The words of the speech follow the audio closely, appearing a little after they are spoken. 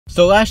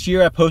So last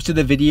year I posted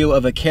a video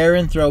of a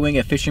Karen throwing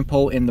a fishing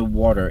pole in the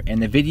water,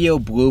 and the video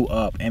blew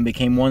up and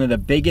became one of the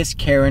biggest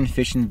Karen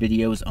fishing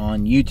videos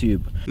on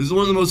YouTube. This is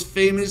one of the most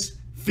famous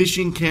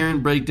fishing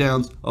Karen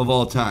breakdowns of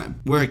all time,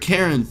 where a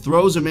Karen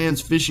throws a man's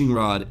fishing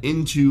rod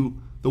into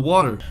the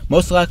water.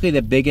 Most likely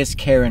the biggest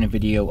Karen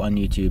video on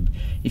YouTube.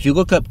 If you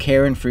look up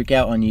Karen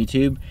Freakout on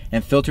YouTube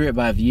and filter it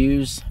by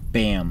views,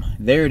 bam,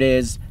 there it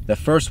is, the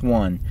first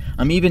one.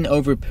 I'm even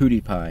over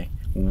PewDiePie.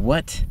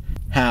 What?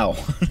 How?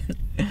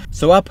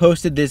 So I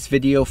posted this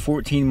video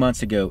 14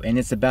 months ago and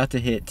it's about to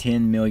hit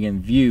 10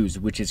 million views,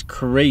 which is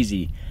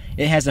crazy.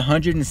 It has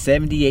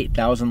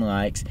 178,000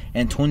 likes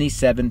and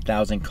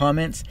 27,000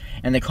 comments,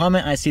 and the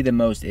comment I see the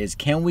most is,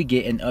 can we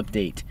get an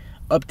update?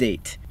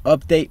 Update.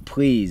 Update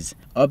please.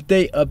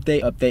 Update,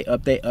 update, update,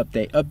 update,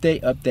 update,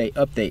 update, update,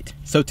 update.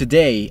 So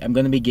today I'm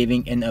going to be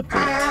giving an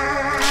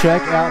update.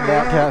 Check out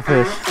that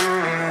catfish.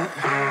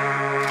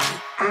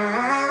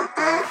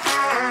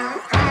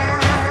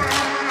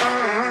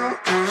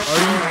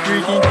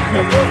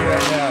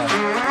 Right now.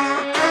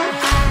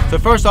 So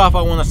first off,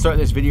 I want to start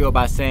this video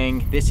by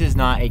saying this is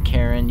not a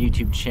Karen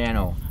YouTube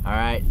channel,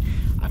 alright?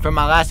 From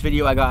my last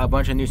video I got a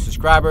bunch of new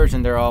subscribers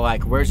and they're all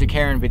like, where's the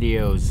Karen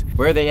videos?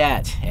 Where are they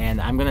at?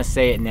 And I'm gonna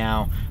say it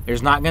now,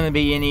 there's not gonna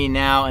be any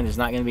now and there's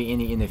not gonna be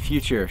any in the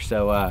future.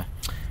 So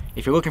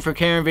if you're looking for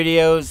Karen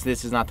videos,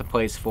 this is not the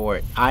place for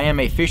it. I am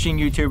a fishing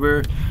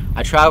YouTuber.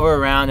 I travel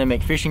around and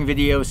make fishing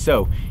videos,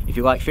 so if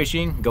you like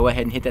fishing, go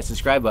ahead and hit that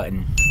subscribe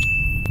button.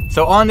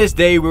 So on this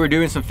day we were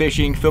doing some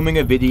fishing, filming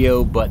a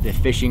video, but the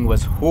fishing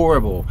was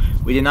horrible.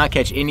 We did not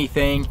catch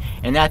anything,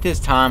 and at this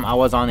time I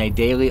was on a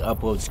daily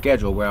upload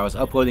schedule where I was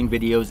uploading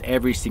videos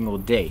every single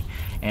day.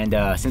 And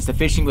since the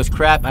fishing was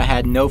crap, I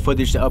had no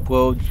footage to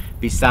upload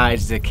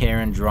besides the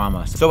Karen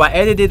drama. So I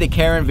edited the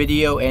Karen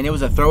video and it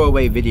was a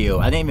throwaway video.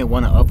 I didn't even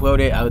want to upload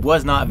it. I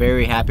was not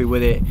very happy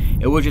with it.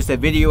 It was just a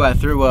video I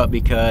threw up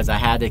because I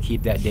had to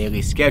keep that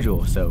daily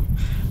schedule. So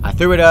I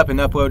threw it up and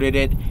uploaded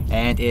it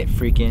and it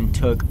freaking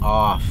took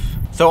off.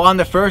 So on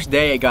the first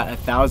day it got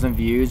 1,000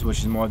 views, which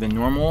is more than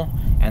normal.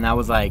 And I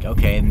was like,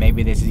 okay,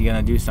 maybe this is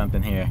gonna do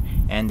something here.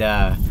 And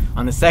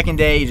on the second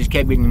day, it just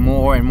kept getting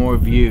more and more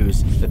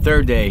views. The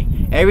third day,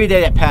 every day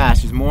that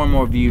passed, was more and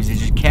more views. It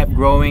just kept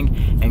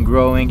growing and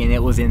growing, and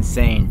it was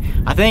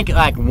insane. I think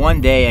like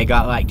one day I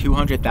got like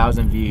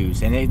 200,000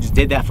 views, and it just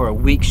did that for a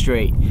week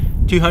straight.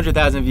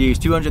 200,000 views,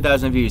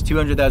 200,000 views,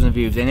 200,000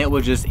 views, and it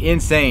was just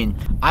insane.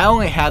 I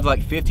only had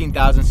like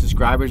 15,000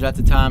 subscribers at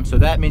the time, so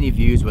that many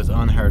views was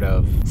unheard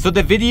of. So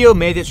the video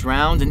made its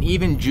rounds, and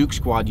even Juke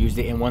Squad used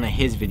it in one of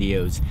his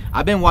videos.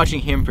 I've been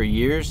watching him for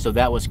years, so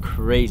that was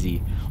crazy.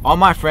 All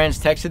my friends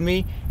texted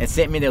me and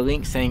sent me the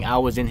link saying I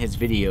was in his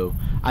video.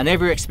 I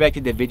never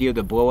expected the video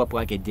to blow up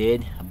like it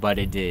did, but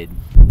it did.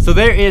 So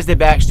there is the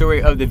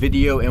backstory of the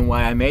video and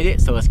why I made it,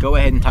 so let's go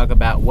ahead and talk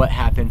about what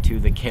happened to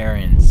the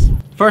Karens.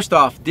 First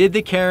off, did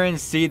the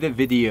Karens see the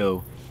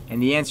video?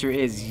 And the answer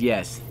is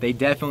yes, they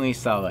definitely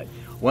saw it.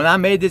 When I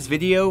made this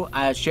video,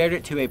 I shared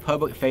it to a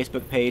public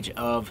Facebook page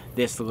of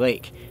this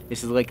lake.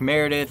 This is Lake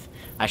Meredith.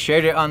 I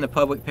shared it on the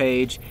public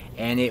page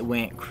and it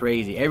went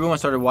crazy. Everyone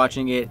started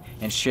watching it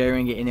and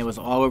sharing it, and it was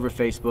all over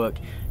Facebook.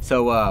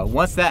 So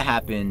once that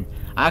happened,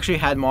 I actually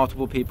had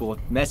multiple people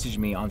message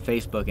me on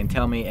Facebook and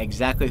tell me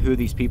exactly who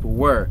these people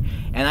were.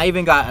 And I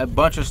even got a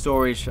bunch of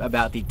stories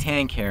about the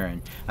Tan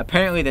Karen.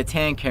 Apparently the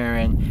Tan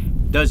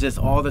Karen does this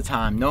all the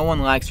time. No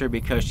one likes her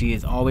because she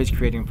is always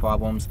creating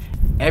problems.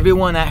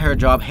 Everyone at her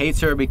job hates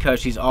her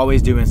because she's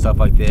always doing stuff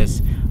like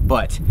this.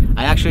 But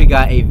I actually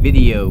got a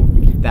video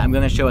that I'm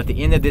going to show at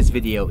the end of this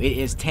video. It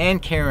is Tan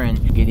Karen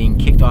getting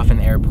kicked off an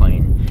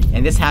airplane.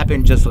 And this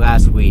happened just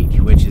last week,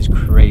 which is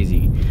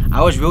crazy.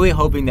 I was really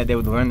hoping that they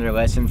would learn their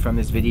lesson from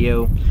this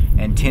video,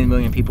 and 10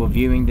 million people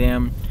viewing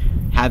them,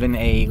 having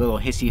a little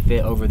hissy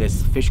fit over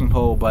this fishing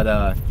pole, but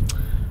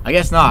I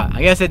guess not.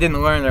 I guess they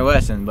didn't learn their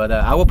lesson, but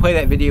I will play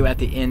that video at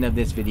the end of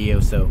this video,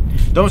 so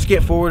don't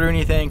skip forward or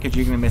anything because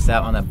you're going to miss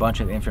out on a bunch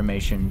of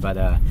information, but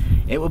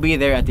it will be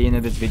there at the end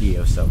of this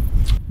video. So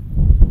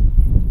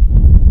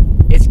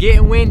it's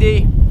getting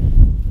windy.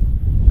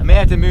 I may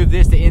have to move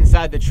this to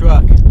inside the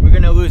truck. We're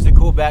going to lose the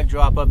cool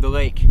backdrop of the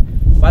lake.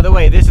 By the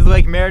way, this is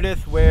Lake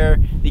Meredith where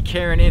the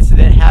Karen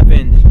incident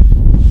happened.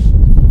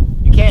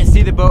 You can't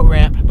see the boat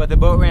ramp, but the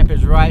boat ramp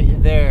is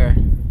right there.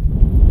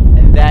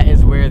 And that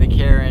is where the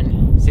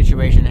Karen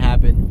situation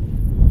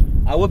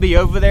happened. I will be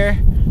over there,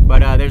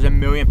 but there's a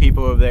million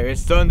people over there.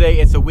 It's Sunday,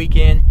 it's a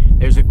weekend,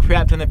 there's a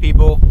crap ton of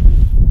people,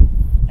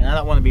 and I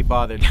don't want to be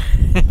bothered.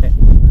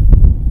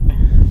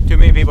 Too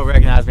many people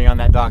recognize me on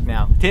that dock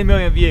now. 10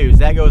 million views,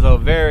 that goes a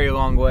very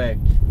long way.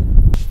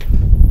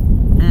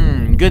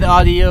 Good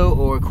audio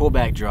or cool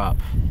backdrop?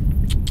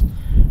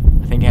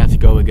 I think I have to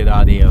go with good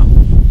audio.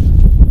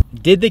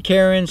 Did the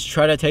Karens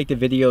try to take the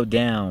video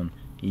down?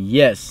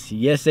 Yes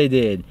they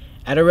did.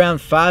 At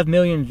around 5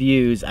 million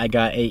views, I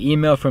got an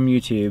email from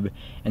YouTube,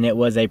 and it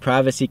was a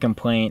privacy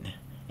complaint,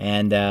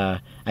 and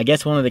I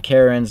guess one of the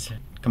Karens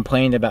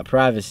complained about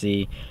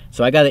privacy.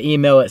 So I got an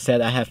email that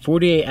said I have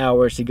 48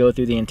 hours to go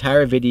through the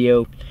entire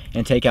video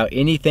and take out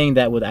anything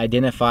that would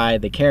identify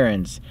the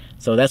Karens.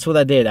 So that's what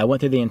I did. I went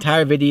through the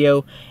entire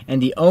video,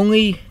 and the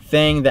only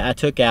thing that I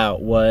took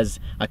out was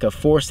like a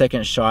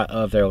 4-second shot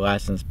of their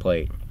license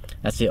plate.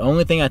 That's the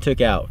only thing I took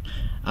out.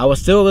 I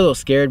was still a little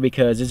scared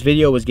because this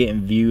video was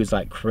getting views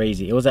like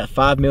crazy. It was at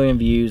 5 million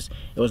views.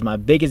 It was my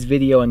biggest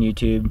video on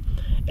YouTube,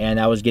 and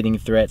I was getting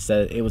threats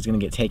that it was going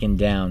to get taken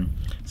down.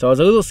 So I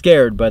was a little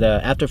scared, but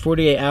after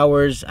 48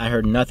 hours, I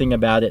heard nothing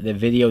about it. The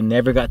video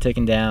never got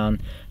taken down,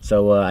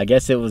 so I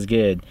guess it was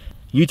good.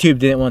 YouTube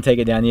didn't want to take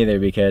it down either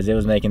because it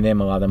was making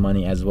them a lot of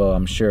money as well,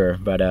 I'm sure.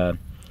 But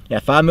yeah,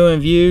 5 million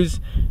views.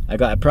 I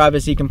got a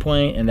privacy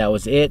complaint, and that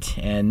was it,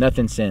 and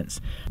nothing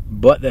since.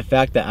 But the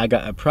fact that I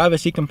got a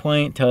privacy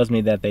complaint tells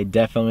me that they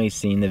definitely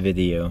seen the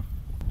video.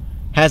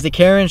 Has the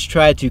Karens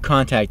tried to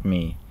contact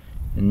me?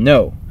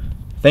 No,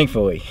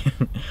 thankfully.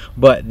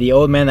 But the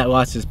old man that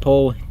lost his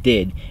pole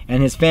did,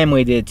 and his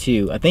family did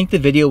too. I think the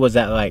video was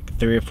at like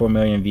 3 or 4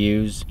 million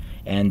views,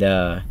 and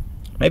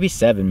maybe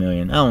 7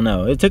 million. I don't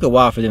know. It took a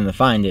while for them to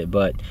find it,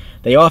 but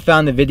they all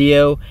found the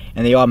video,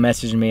 and they all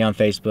messaged me on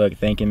Facebook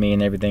thanking me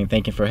and everything,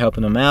 thanking for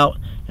helping them out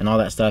and all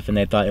that stuff, and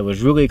they thought it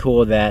was really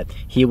cool that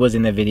he was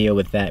in the video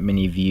with that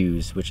many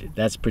views, which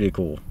that's pretty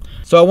cool.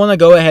 So I want to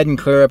go ahead and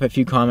clear up a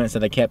few comments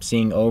that I kept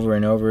seeing over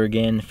and over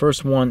again.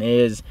 First one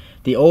is,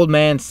 the old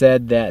man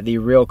said that the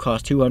reel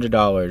cost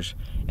 $200,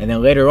 and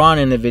then later on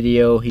in the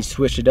video he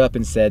switched it up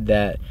and said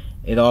that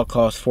it all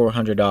cost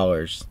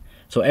 $400.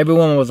 So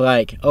everyone was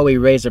like, oh, he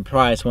raised the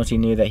price once he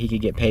knew that he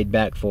could get paid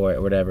back for it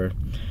or whatever.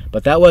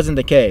 But that wasn't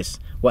the case.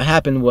 What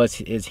happened was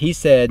he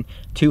said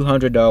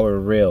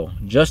 $200 reel.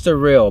 Just a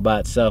reel by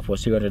itself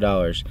was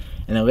 $200.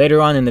 And then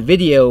later on in the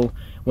video,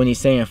 when he's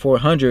saying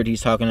 $400,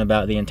 he's talking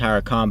about the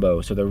entire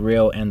combo. So the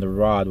reel and the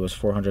rod was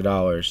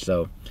 $400.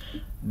 So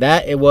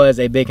that it was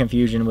a big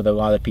confusion with a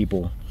lot of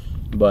people.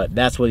 But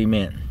that's what he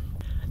meant.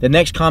 The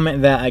next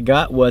comment that I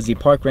got was the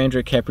park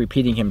ranger kept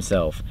repeating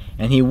himself.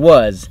 And he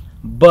was.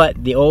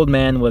 But the old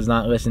man was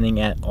not listening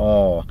at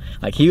all.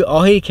 Like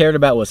all he cared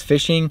about was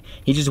fishing.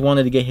 He just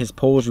wanted to get his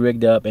poles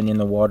rigged up and in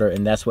the water,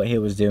 and that's what he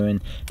was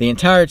doing. The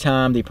entire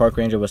time the park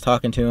ranger was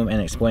talking to him and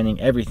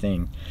explaining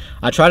everything.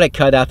 I tried to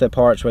cut out the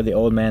parts where the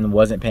old man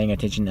wasn't paying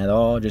attention at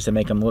all just to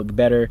make him look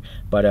better,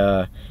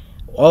 but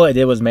all it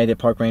did was made the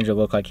park ranger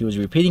look like he was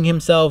repeating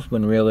himself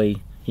when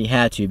really he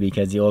had to,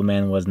 because the old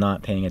man was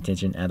not paying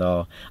attention at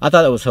all. I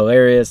thought it was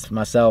hilarious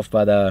myself,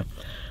 but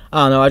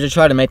I don't know, I just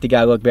tried to make the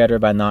guy look better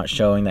by not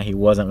showing that he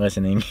wasn't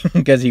listening,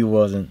 because he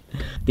wasn't.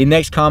 The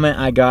next comment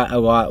I got a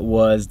lot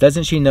was,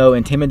 doesn't she know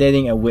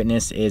intimidating a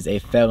witness is a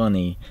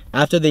felony?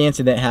 After the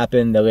incident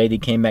happened, the lady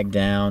came back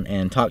down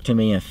and talked to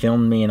me and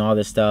filmed me and all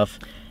this stuff.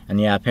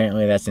 And yeah,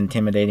 apparently that's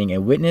intimidating a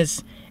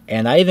witness.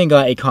 And I even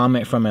got a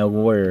comment from a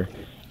lawyer,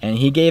 and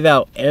he gave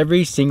out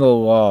every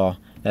single law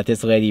that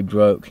this lady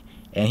broke.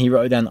 And he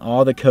wrote down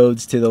all the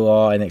codes to the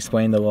law and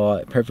explained the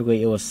law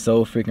perfectly. It was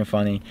so freaking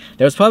funny.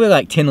 There was probably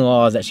like 10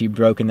 laws that she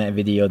broke in that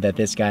video that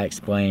this guy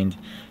explained.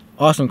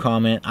 Awesome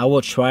comment. I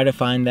will try to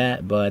find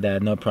that, but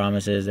no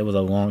promises. It was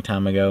a long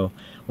time ago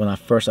when I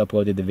first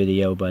uploaded the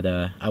video, but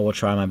I will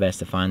try my best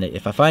to find it.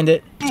 If I find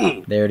it,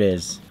 there it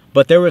is.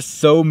 But there were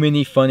so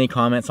many funny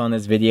comments on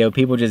this video.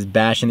 People just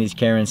bashing these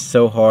Karens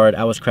so hard.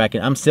 I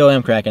still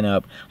am cracking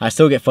up. I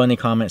still get funny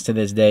comments to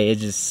this day. It's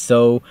just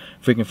so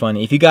freaking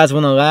funny. If you guys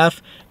want to laugh,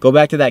 go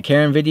back to that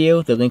Karen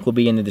video. The link will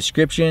be in the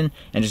description.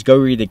 And just go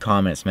read the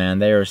comments, man.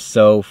 They are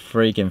so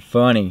freaking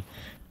funny.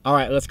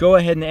 Alright, let's go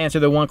ahead and answer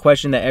the one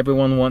question that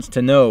everyone wants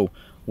to know.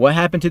 What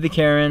happened to the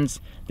Karens?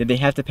 Did they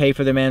have to pay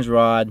for the man's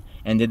rod?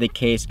 And did the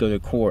case go to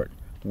court?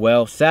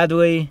 Well,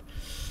 sadly,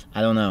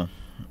 I don't know.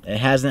 It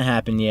hasn't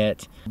happened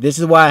yet. This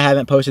is why I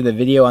haven't posted a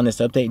video on this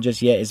update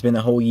just yet. It's been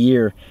a whole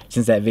year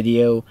since that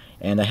video,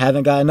 and I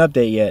haven't got an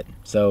update yet,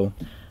 so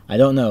I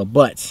don't know.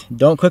 But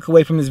don't click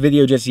away from this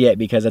video just yet,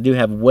 because I do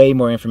have way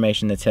more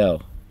information to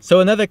tell. So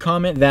another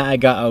comment that I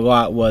got a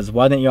lot was,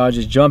 why didn't y'all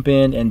just jump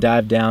in and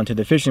dive down to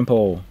the fishing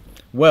pole?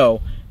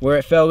 Well, where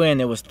it fell in,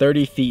 it was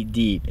 30 feet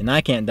deep, and I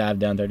can't dive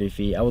down 30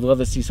 feet. I would love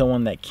to see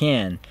someone that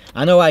can.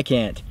 I know I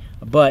can't,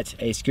 but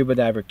a scuba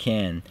diver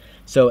can.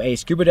 So a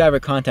scuba diver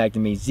contacted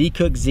me,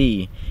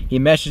 ZCookZ. He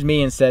messaged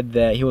me and said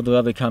that he would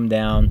love to come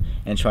down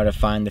and try to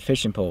find the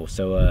fishing pole.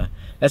 So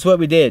that's what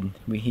we did.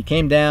 He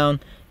came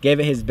down,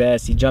 gave it his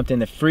best. He jumped in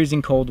the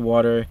freezing cold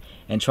water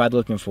and tried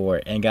looking for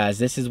it. And guys,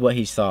 this is what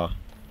he saw.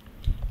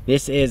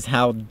 This is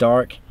how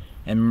dark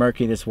and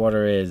murky this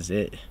water is.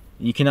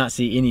 You cannot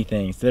see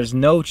anything. So there's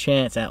no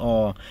chance at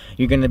all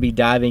you're going to be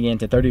diving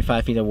into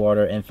 35 feet of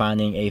water and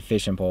finding a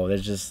fishing pole.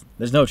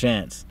 There's no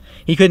chance.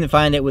 He couldn't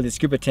find it with his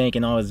scuba tank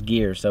and all his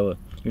gear, so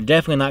you're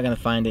definitely not going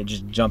to find it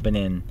just jumping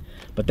in.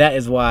 But that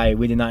is why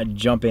we did not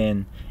jump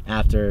in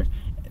after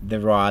the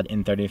rod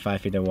in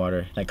 35 feet of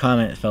water. That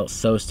comment felt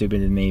so stupid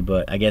to me,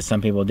 but I guess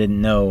some people didn't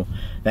know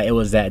that it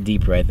was that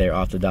deep right there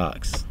off the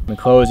docks. We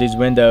close these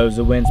windows,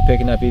 the wind's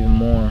picking up even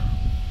more.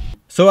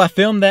 So I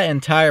filmed that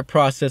entire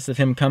process of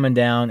him coming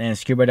down and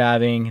scuba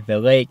diving the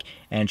lake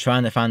and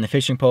trying to find the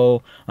fishing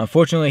pole.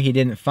 Unfortunately, he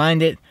didn't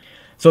find it.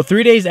 So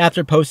 3 days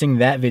after posting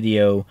that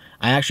video,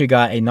 I actually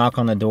got a knock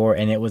on the door,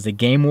 and it was the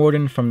game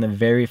warden from the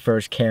very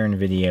first Karen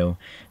video.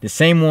 The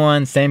same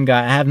one, same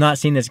guy. I have not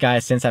seen this guy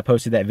since I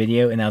posted that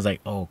video, and I was like,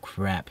 oh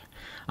crap,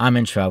 I'm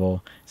in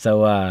trouble.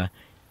 So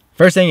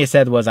first thing he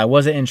said was I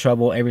wasn't in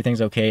trouble,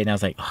 everything's okay, and I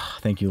was like, oh,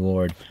 thank you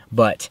Lord.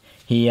 But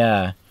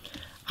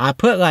I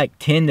put like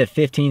 10 to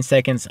 15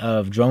 seconds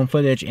of drone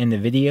footage in the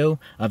video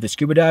of the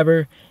scuba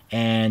diver,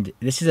 and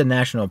this is a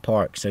national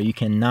park, so you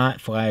cannot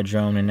fly a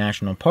drone in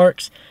national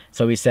parks.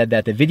 So he said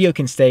that the video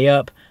can stay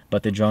up,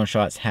 but the drone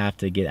shots have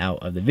to get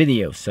out of the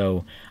video.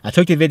 So I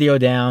took the video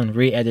down,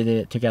 re-edited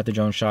it, took out the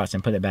drone shots,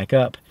 and put it back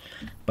up.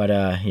 But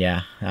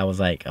yeah, I was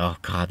like, oh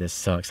god, this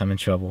sucks, I'm in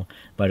trouble.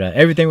 But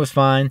everything was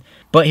fine.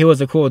 But he was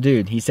a cool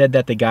dude. He said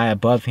that the guy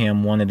above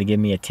him wanted to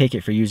give me a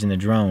ticket for using the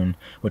drone,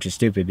 which is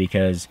stupid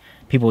because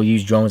people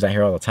use drones out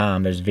here all the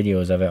time. There's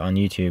videos of it on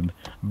YouTube.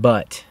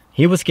 But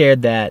he was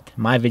scared that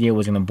my video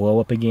was going to blow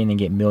up again and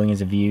get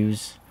millions of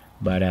views.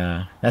 But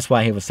that's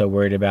why he was so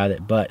worried about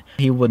it. But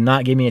he would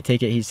not give me a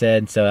ticket, he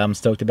said, so I'm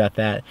stoked about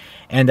that.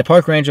 And the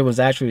park ranger was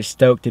actually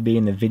stoked to be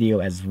in the video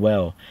as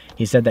well.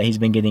 He said that he's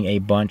been getting a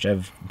bunch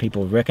of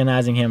people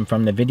recognizing him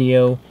from the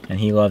video, and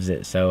he loves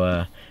it.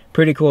 So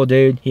pretty cool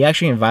dude. He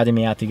actually invited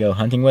me out to go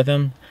hunting with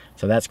him,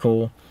 so that's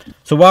cool.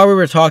 So while we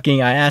were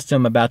talking, I asked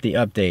him about the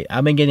update.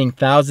 I've been getting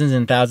thousands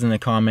and thousands of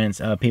comments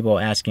of people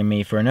asking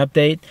me for an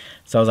update.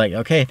 So I was like,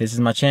 okay, this is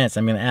my chance.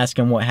 I'm going to ask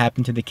him what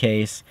happened to the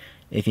case,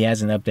 if he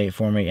has an update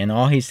for me. And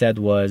all he said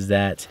was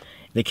that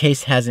the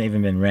case hasn't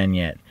even been ran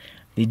yet.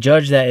 The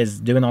judge that is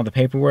doing all the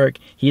paperwork,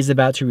 he's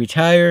about to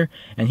retire,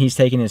 and he's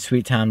taking his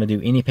sweet time to do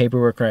any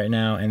paperwork right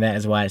now, and that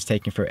is why it's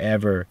taking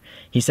forever.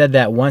 He said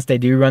that once they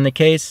do run the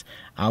case,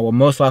 I will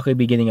most likely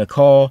be getting a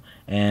call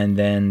and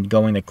then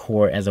going to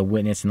court as a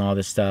witness and all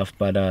this stuff.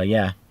 But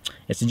yeah,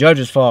 it's the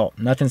judge's fault.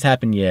 Nothing's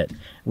happened yet.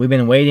 We've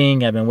been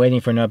waiting. I've been waiting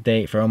for an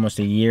update for almost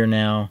a year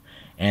now,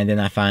 and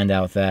then I find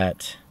out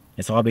that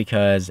it's all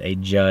because a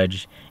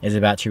judge is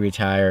about to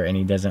retire and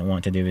he doesn't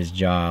want to do his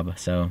job.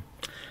 So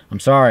I'm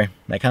sorry,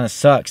 that kind of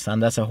sucks.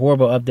 That's a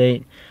horrible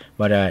update.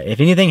 But if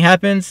anything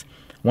happens,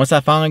 once I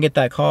finally get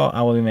that call,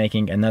 I will be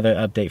making another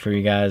update for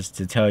you guys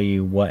to tell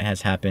you what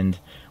has happened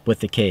with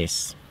the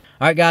case.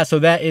 Alright guys, so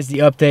that is the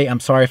update. I'm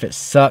sorry if it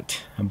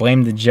sucked. I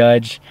blame the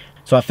judge.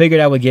 So I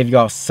figured I would give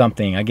y'all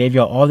something. I gave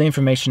y'all all the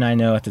information I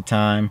know at the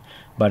time.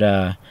 But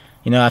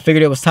you know, I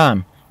figured it was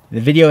time. The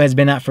video has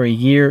been out for a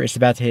year. It's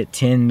about to hit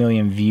 10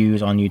 million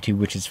views on YouTube,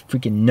 which is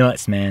freaking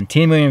nuts, man.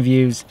 10 million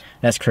views,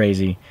 that's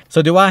crazy.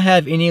 So do I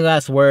have any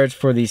last words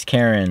for these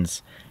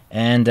Karens?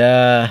 And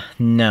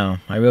no,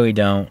 I really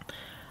don't.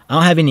 I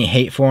don't have any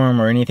hate for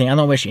them or anything. I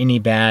don't wish any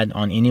bad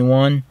on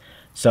anyone.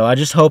 So I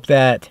just hope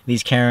that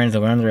these Karens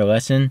learn their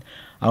lesson.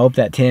 I hope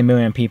that 10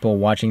 million people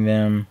watching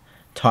them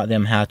taught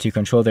them how to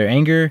control their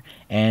anger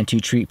and to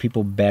treat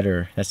people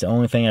better. That's the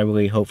only thing I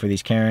really hope for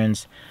these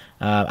Karens.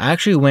 I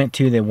actually went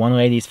to the one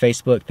lady's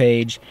Facebook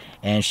page,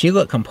 and she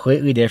looked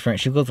completely different.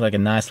 She looked like a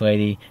nice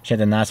lady. She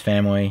had a nice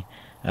family.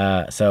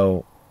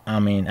 So, I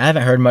mean, I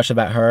haven't heard much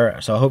about her,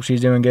 so I hope she's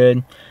doing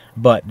good.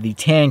 But the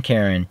tan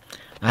Karen,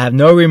 I have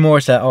no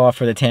remorse at all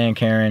for the tan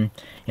Karen.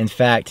 In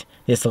fact,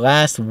 this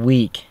last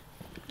week,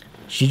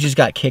 she just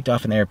got kicked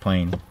off an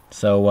airplane.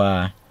 So,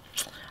 I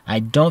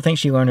don't think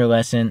she learned her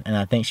lesson, and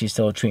I think she's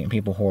still treating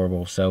people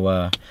horrible.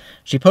 So,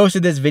 she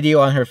posted this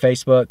video on her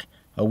Facebook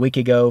a week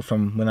ago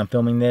from when I'm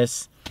filming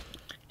this,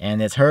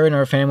 and it's her and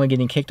her family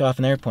getting kicked off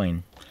an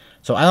airplane.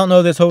 So I don't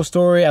know this whole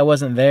story. I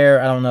wasn't there.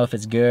 I don't know if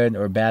it's good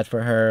or bad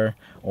for her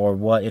or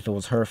what, if it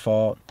was her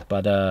fault.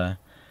 But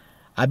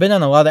I've been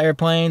on a lot of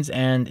airplanes,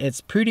 and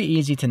it's pretty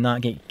easy to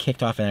not get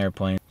kicked off an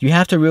airplane. You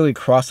have to really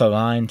cross a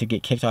line to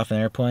get kicked off an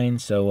airplane,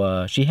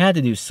 so she had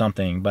to do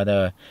something.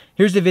 But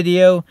here's the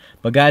video.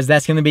 But guys,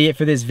 that's going to be it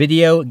for this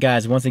video.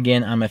 Guys, once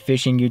again, I'm a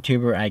fishing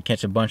YouTuber. I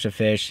catch a bunch of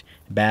fish,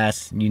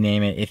 bass, you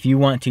name it. If you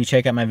want to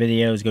check out my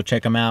videos, go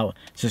check them out.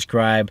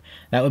 Subscribe.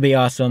 That would be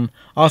awesome.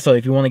 Also,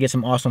 if you want to get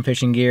some awesome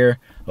fishing gear,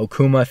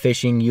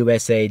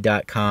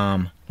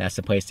 okumafishingusa.com. That's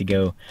the place to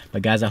go.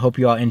 But guys, I hope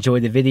you all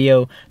enjoyed the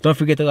video. Don't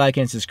forget to like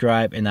and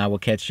subscribe, and I will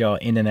catch y'all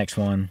in the next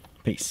one.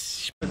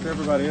 Peace. Check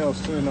everybody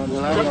else too, not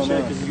just on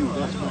us. You.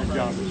 That's my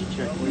job is to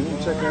check. We need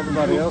to check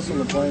everybody else on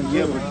the plane too.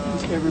 Yeah, but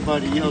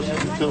everybody else,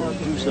 if you tell them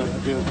to do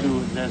something, they'll do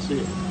it, and that's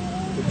it.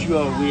 But you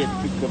all, we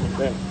had to keep coming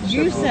back.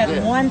 You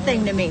said one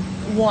thing to me,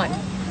 one,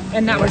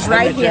 and that was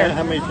right here.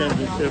 How many times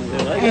you said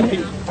that? And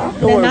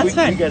that's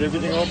fine. We got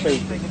everything on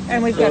paper.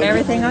 And we've got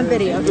everything on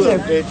video I'm too.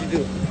 glad you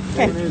do it.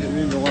 Okay. We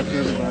need to watch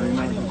everybody,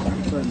 not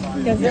just certain people.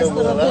 Because this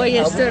little boy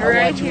you stood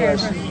right here.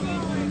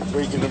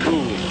 Breaking the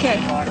rules. Okay.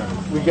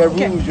 We got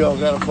rules y'all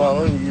got to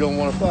follow, and you don't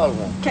want to follow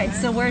them. Okay.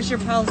 So where's your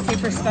policy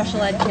for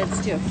special ed kids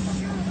too?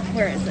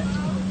 Where is it?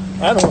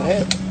 I don't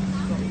have it.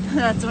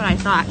 That's what I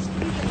thought.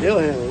 They'll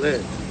handle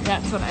that.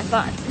 That's what I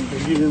thought.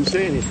 But you didn't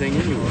say anything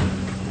anyway.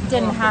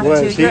 Didn't have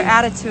Well, to. see? Your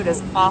attitude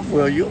is awful.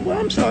 Well,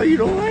 I'm sorry you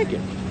don't like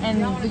it. And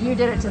you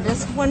did it to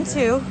this one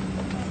too.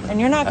 And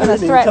you're not going to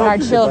threaten our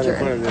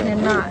children. You're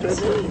not. You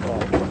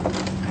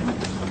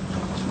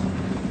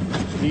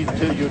need to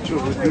tell your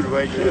children to do the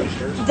right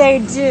thing. They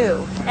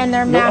do. And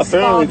their masks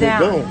fall apparently they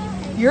down.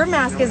 don't. Your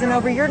mask isn't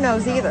over your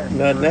nose either.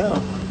 Not now.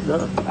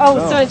 No. Oh,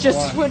 No. so it's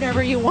just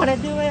whenever you want to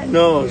do it?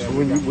 No, it's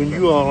when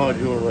you all are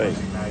doing right.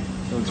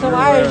 So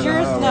why is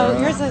yours? No,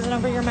 yours isn't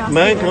over your mouth.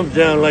 Mine either. comes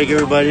down like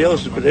everybody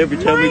else's, but every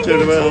time we Mine turn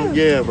did around,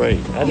 too. yeah, right.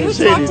 I You didn't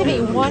say talked to me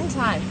anything. one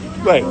time.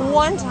 Right.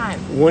 One time.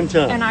 One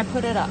time. And I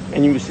put it up.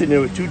 And you were sitting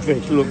there with 2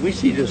 drinks. Look, we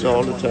see this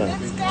all the time.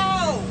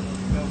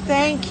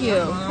 Thank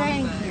you.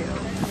 Thank you.